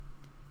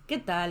¿Qué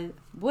tal?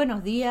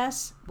 Buenos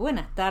días,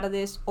 buenas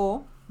tardes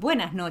o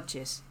buenas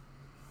noches,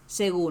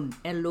 según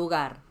el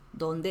lugar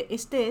donde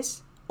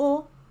estés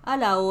o a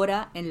la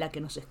hora en la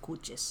que nos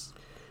escuches.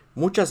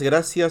 Muchas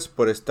gracias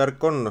por estar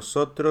con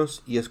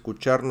nosotros y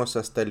escucharnos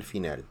hasta el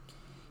final.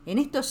 En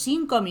estos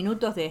 5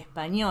 minutos de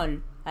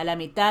español, a la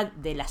mitad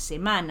de la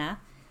semana,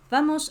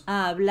 vamos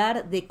a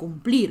hablar de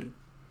cumplir,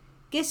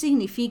 que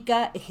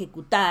significa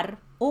ejecutar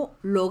o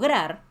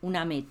lograr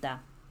una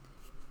meta.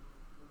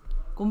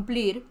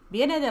 Cumplir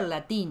viene del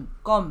latín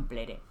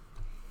complere,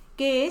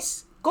 que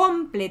es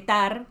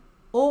completar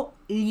o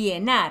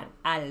llenar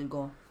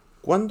algo.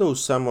 ¿Cuándo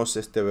usamos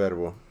este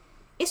verbo?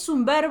 Es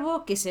un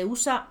verbo que se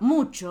usa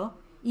mucho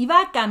y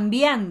va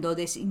cambiando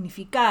de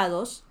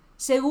significados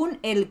según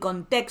el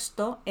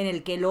contexto en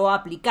el que lo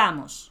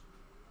aplicamos.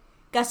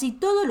 Casi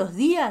todos los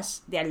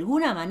días, de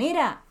alguna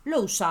manera,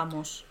 lo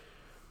usamos.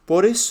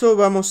 Por eso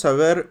vamos a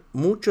ver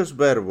muchos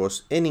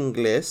verbos en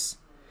inglés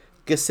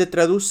que se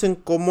traducen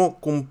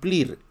como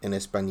cumplir en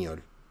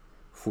español.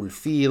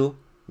 Fulfill,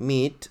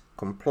 meet,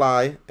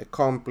 comply,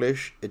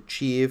 accomplish,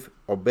 achieve,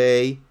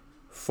 obey,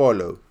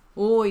 follow.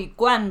 ¡Uy,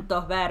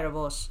 cuántos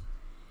verbos!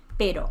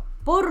 Pero,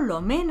 por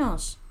lo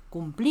menos,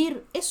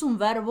 cumplir es un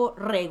verbo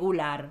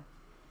regular,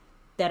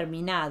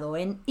 terminado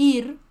en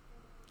ir,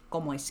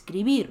 como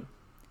escribir.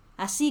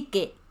 Así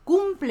que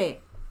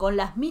cumple con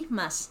las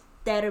mismas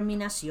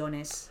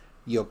terminaciones.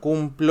 Yo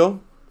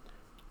cumplo,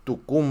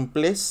 tú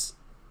cumples,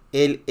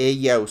 él,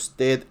 ella,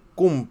 usted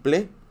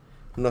cumple,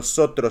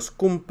 nosotros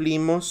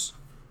cumplimos,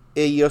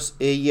 ellos,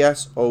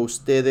 ellas o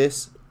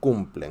ustedes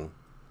cumplen.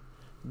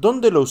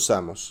 ¿Dónde lo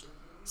usamos?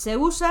 Se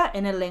usa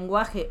en el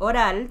lenguaje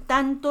oral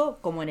tanto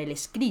como en el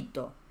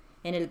escrito,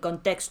 en el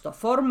contexto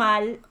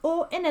formal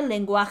o en el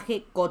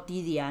lenguaje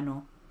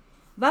cotidiano.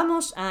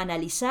 Vamos a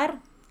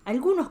analizar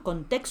algunos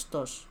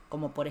contextos,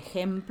 como por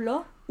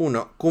ejemplo...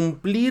 1.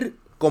 Cumplir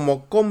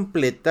como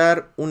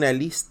completar una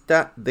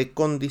lista de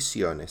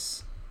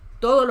condiciones.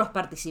 Todos los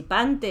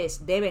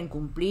participantes deben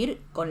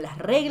cumplir con las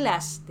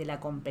reglas de la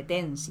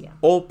competencia.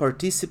 All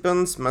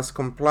participants must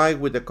comply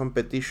with the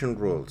competition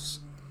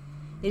rules.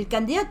 El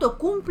candidato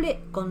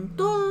cumple con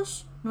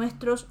todos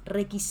nuestros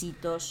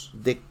requisitos.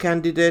 The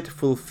candidate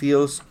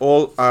fulfills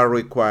all our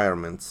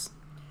requirements.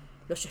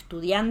 Los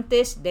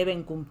estudiantes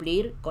deben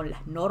cumplir con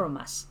las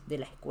normas de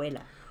la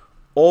escuela.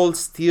 All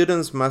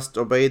students must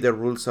obey the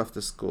rules of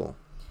the school.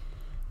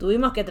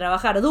 Tuvimos que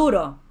trabajar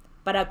duro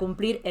para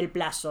cumplir el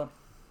plazo.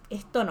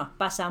 Esto nos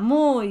pasa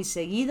muy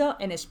seguido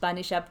en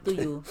Spanish Up to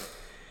You.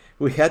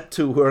 We had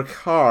to work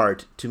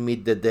hard to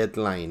meet the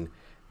deadline.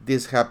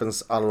 This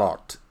happens a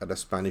lot at a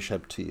Spanish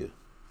Up to You.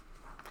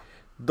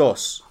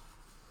 2.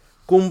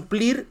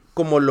 Cumplir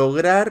como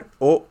lograr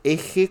o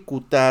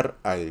ejecutar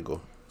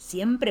algo.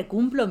 Siempre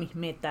cumplo mis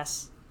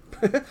metas.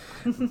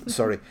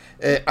 Sorry.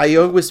 I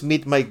always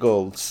meet my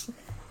goals.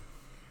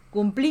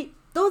 Cumplí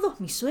todos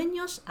mis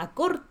sueños a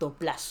corto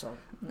plazo.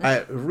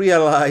 I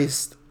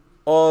realized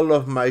all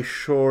of my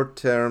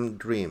short-term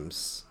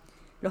dreams.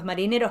 Los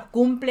marineros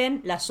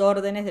cumplen las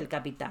órdenes del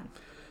capitán.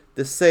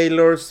 The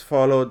sailors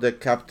follow the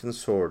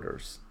captain's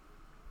orders.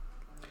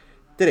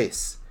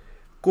 3.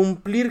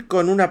 Cumplir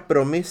con una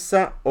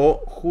promesa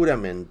o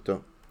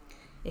juramento.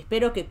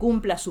 Espero que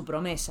cumpla su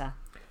promesa.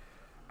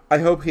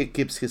 I hope he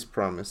keeps his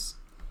promise.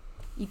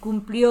 Y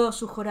cumplió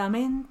su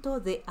juramento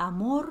de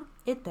amor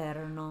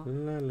eterno.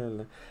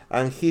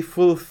 And he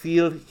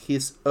fulfilled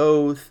his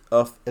oath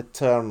of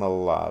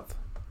eternal love.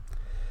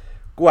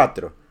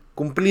 4.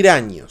 Cumplir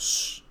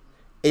años.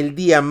 El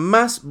día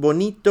más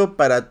bonito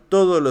para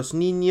todos los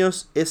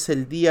niños es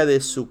el día de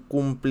su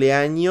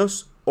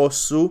cumpleaños o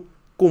su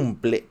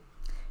cumple.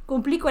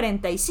 Cumplí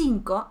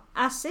 45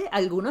 hace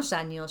algunos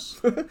años.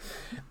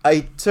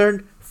 I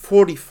turned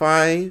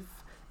 45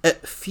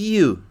 a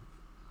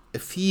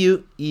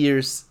few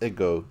years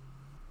ago.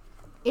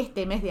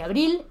 Este mes de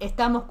abril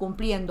estamos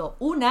cumpliendo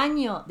un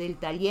año del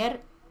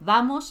taller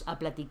Vamos a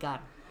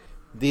Platicar.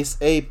 This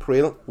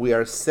April we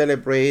are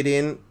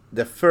celebrating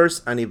the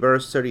first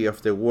anniversary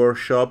of the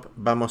workshop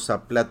Vamos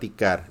a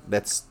Platicar,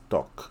 Let's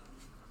Talk.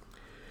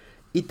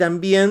 Y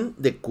también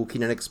The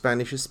Cooking and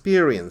Spanish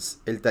Experience,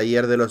 el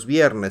taller de los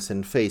viernes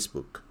en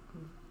Facebook.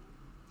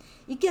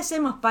 ¿Y qué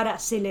hacemos para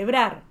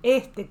celebrar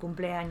este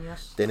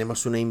cumpleaños?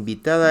 Tenemos una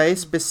invitada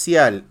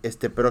especial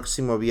este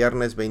próximo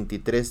viernes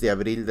 23 de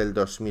abril del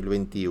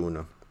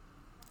 2021.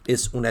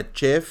 Es una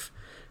chef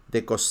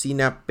de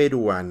cocina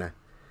peruana.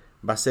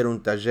 Va a ser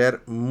un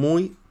taller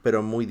muy,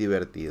 pero muy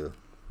divertido.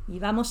 Y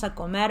vamos a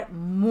comer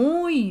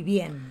muy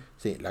bien.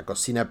 Sí, la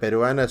cocina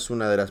peruana es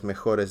una de las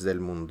mejores del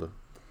mundo.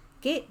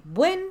 ¡Qué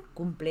buen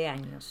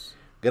cumpleaños!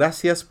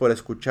 Gracias por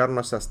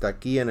escucharnos hasta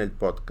aquí en el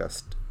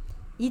podcast.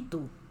 ¿Y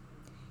tú?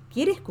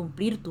 ¿Quieres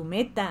cumplir tu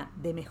meta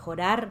de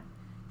mejorar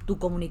tu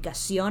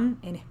comunicación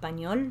en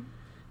español?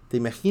 ¿Te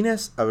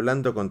imaginas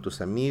hablando con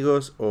tus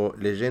amigos o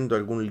leyendo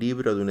algún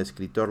libro de un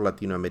escritor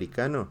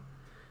latinoamericano?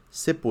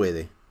 Se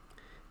puede.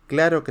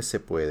 Claro que se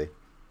puede.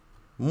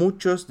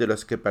 Muchos de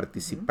los que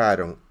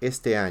participaron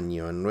este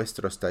año en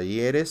nuestros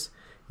talleres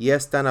Ya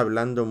están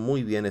hablando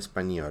muy bien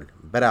español.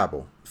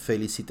 Bravo.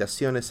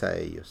 Felicitaciones a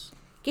ellos.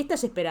 ¿Qué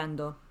estás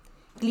esperando?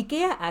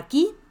 Cliquea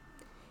aquí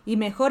y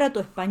mejora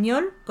tu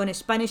español con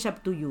Spanish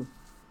Up to You.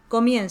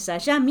 Comienza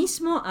ya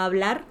mismo a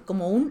hablar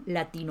como un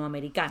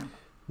latinoamericano.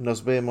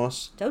 Nos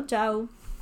vemos. Chau, chau.